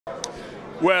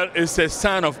Well, it's a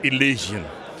sign of elation.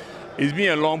 It's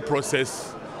been a long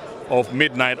process of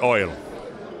midnight oil.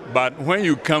 But when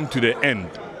you come to the end,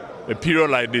 a period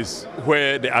like this,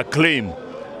 where the acclaim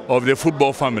of the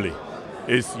football family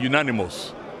is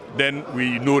unanimous, then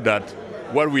we know that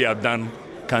what we have done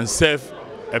can serve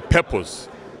a purpose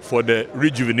for the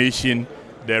rejuvenation,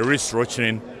 the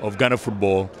restructuring of Ghana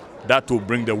football that will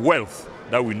bring the wealth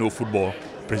that we know football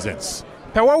presents.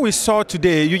 But what we saw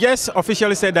today, you just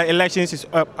officially said that elections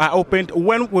are opened.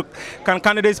 When can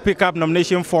candidates pick up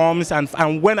nomination forms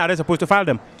and when are they supposed to file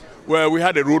them? Well, we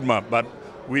had a roadmap, but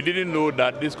we didn't know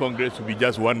that this Congress would be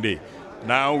just one day.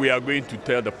 Now we are going to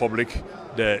tell the public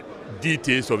the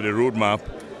details of the roadmap,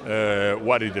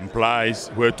 what it implies,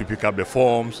 where to pick up the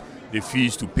forms, the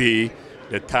fees to pay,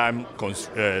 the time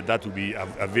that will be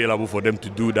available for them to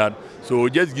do that. So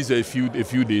just give us a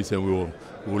few days and we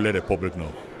will let the public know.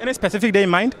 Any specific day in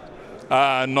mind?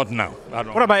 Not now.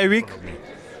 What about a week?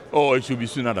 Oh, it should be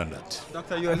sooner than that.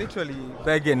 Doctor, you are literally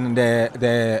begging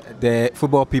the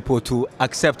football people to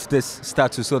accept this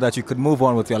status so that you could move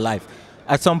on with your life.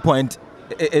 At some point,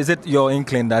 is it your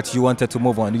inkling that you wanted to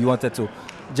move on? You wanted to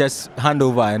just hand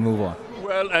over and move on?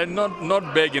 Well,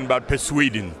 not begging, but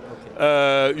persuading.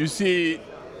 You see,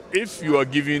 if you are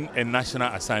given a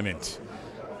national assignment,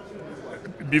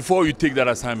 before you take that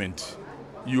assignment,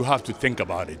 you have to think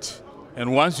about it.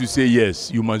 And once you say yes,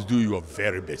 you must do your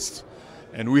very best.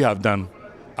 And we have done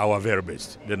our very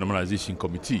best, the Normalization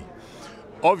Committee.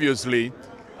 Obviously,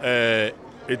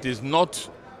 it is not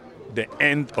the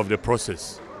end of the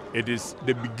process. It is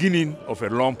the beginning of a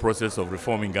long process of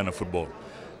reforming Ghana football.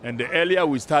 And the earlier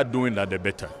we start doing that, the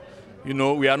better. You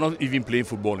know, we are not even playing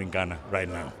football in Ghana right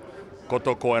now.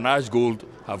 Kotoko and Ash Gold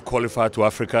have qualified to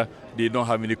Africa. They don't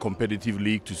have any competitive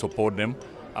league to support them.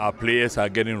 Our players are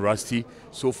getting rusty.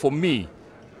 So for me,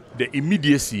 the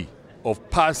immediacy of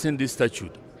passing this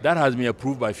statute that has been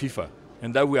approved by FIFA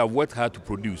and that we have worked hard to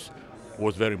produce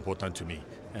was very important to me.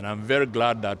 And I'm very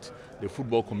glad that the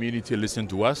football community listened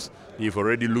to us. They've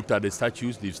already looked at the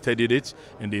statutes, they've studied it,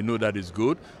 and they know that it's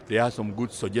good. They have some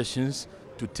good suggestions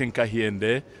to tinker here and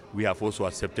there. We have also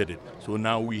accepted it. So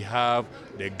now we have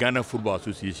the Ghana Football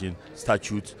Association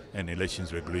statutes and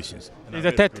elections regulations. And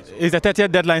is the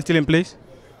 30th deadline still in place?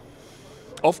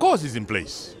 Of course it's in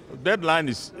place. Deadline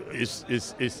is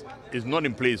not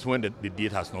in place when the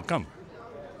date has not come.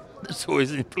 So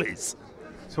it's in place.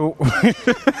 So,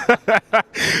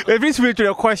 let me switch to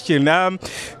your question.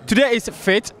 Today is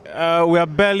 5th. We are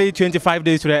barely 25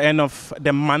 days to the end of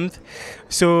the month.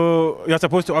 So, you're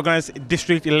supposed to organize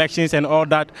district elections and all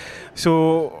that.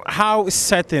 So, how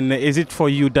certain is it for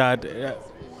you that...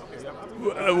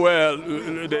 Well,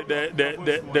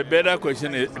 the better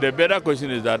question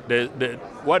is that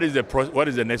what is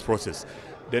the next process?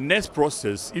 The next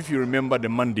process, if you remember the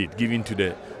mandate given to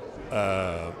the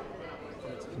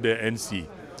NC,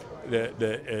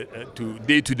 to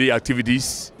day-to-day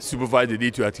activities, supervise the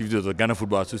day-to-day activities of the Ghana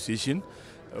Football Association,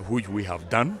 which we have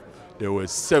done. There were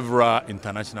several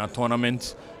international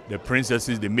tournaments, the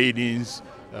Princesses, the Maidens,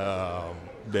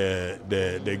 the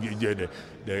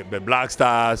Black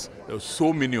Stars. There were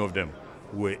so many of them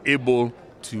were able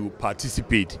to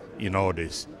participate in all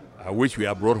this. I wish we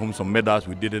had brought home some medals,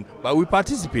 we didn't, but we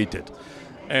participated.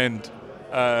 And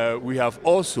we have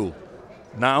also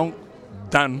now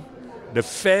done the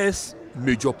first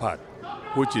major part,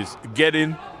 which is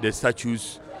getting the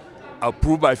statutes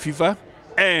approved by FIFA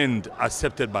and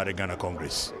accepted by the Ghana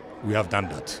Congress. We have done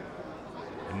that.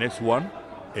 The next one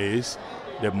is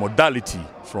the modality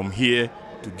from here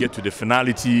to get to the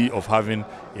finality of having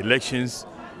elections.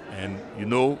 And, you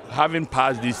know, having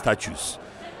passed these statutes,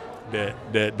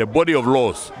 the body of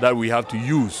laws that we have to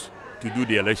use to do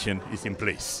the election is in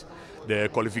place. The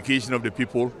qualification of the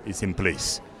people is in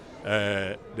place.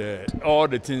 All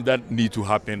the things that need to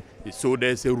happen. So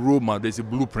there's a roadmap, there's a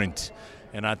blueprint.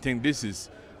 And I think this is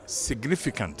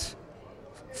significant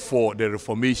for the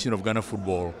reformation of Ghana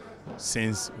football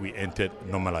since we entered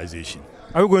normalization.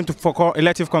 Are we going to for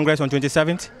elective congress on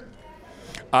 27th?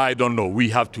 I don't know. We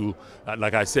have to,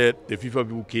 like I said, the FIFA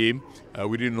people came.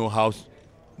 We didn't know how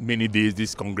many days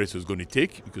this congress was going to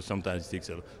take because sometimes it takes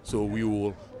a lot. So we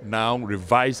will now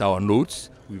revise our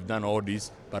notes. We've done all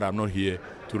this, but I'm not here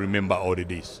to remember all the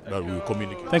days, but we will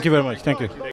communicate. Thank you very much. Thank you.